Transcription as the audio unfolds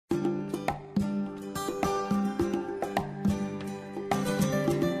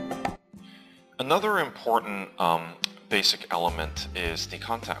Another important basic element is the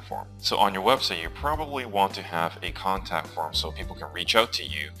contact form. So on your website, you probably want to have a contact form so people can reach out to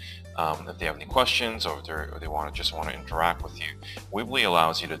you if they have any questions, or if they just want to interact with you. Weebly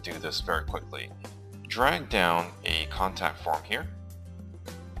allows you to do this very quickly. Drag down a contact form here,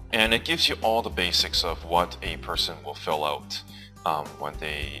 and it gives you all the basics of what a person will fill out when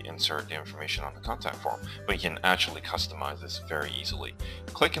they insert the information on the contact form. But you can actually customize this very easily.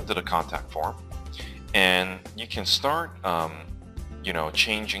 Click into the contact form, and you can start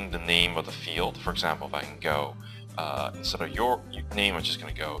changing the name of the field. For example, if I can go instead of your name, I'm just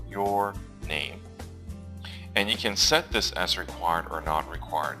going to go your name, and you can set this as required or not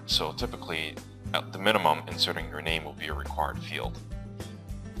required. So typically at the minimum, inserting your name will be a required field,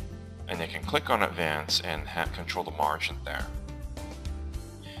 and you can click on advanced and control the margin there.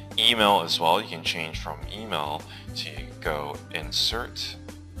 Email as well, you can change from email to go insert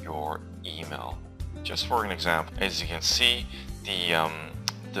your email. Just for an example, as you can see,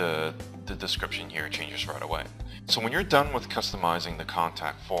 the description here changes right away. So when you're done with customizing the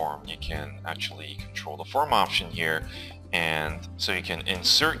contact form, you can actually control the form option here, and so you can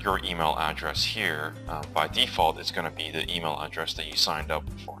insert your email address here. By default, it's going to be the email address that you signed up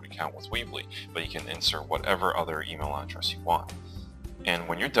for an account with Weebly, but you can insert whatever other email address you want. And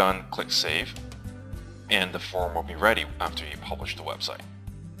when you're done, click Save, and the form will be ready after you publish the website.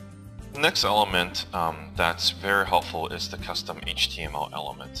 The next element that's very helpful is the custom HTML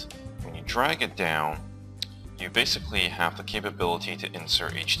element. When you drag it down, you basically have the capability to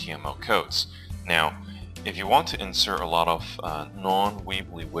insert HTML codes. Now, if you want to insert a lot of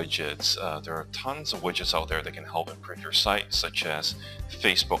non-Weebly widgets, there are tons of widgets out there that can help improve your site, such as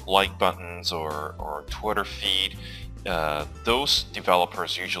Facebook like buttons or Twitter feed. Those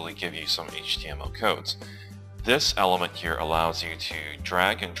developers usually give you some HTML codes. This element here allows you to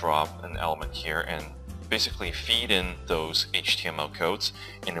drag and drop an element here and basically feed in those HTML codes,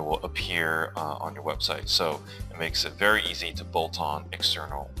 and it will appear on your website. So it makes it very easy to bolt on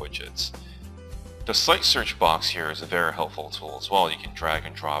external widgets. The site search box here is a very helpful tool as well. You can drag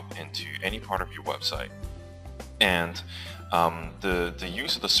and drop into any part of your website. And the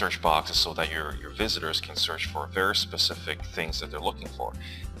use of the search box is so that your visitors can search for very specific things that they're looking for.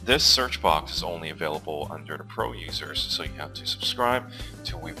 This search box is only available under the Pro users, so you have to subscribe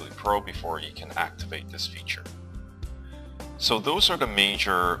to Weebly Pro before you can activate this feature. So those are the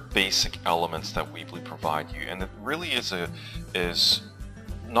major basic elements that Weebly provide you, and it really is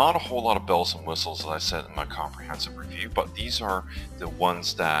not a whole lot of bells and whistles, as I said in my comprehensive review, but these are the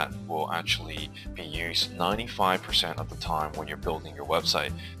ones that will actually be used 95% of the time when you're building your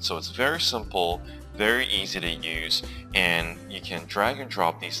website. So it's very simple, very easy to use, and you can drag and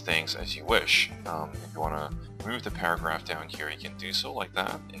drop these things as you wish. If you want to move the paragraph down here, you can do so like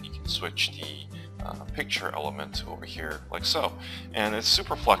that, and you can switch the picture element over here like so. And it's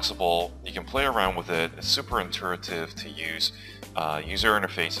super flexible, you can play around with it, it's super intuitive to use. User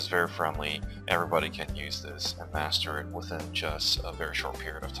interface is very friendly. Everybody can use this and master it within just a very short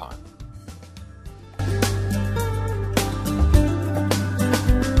period of time.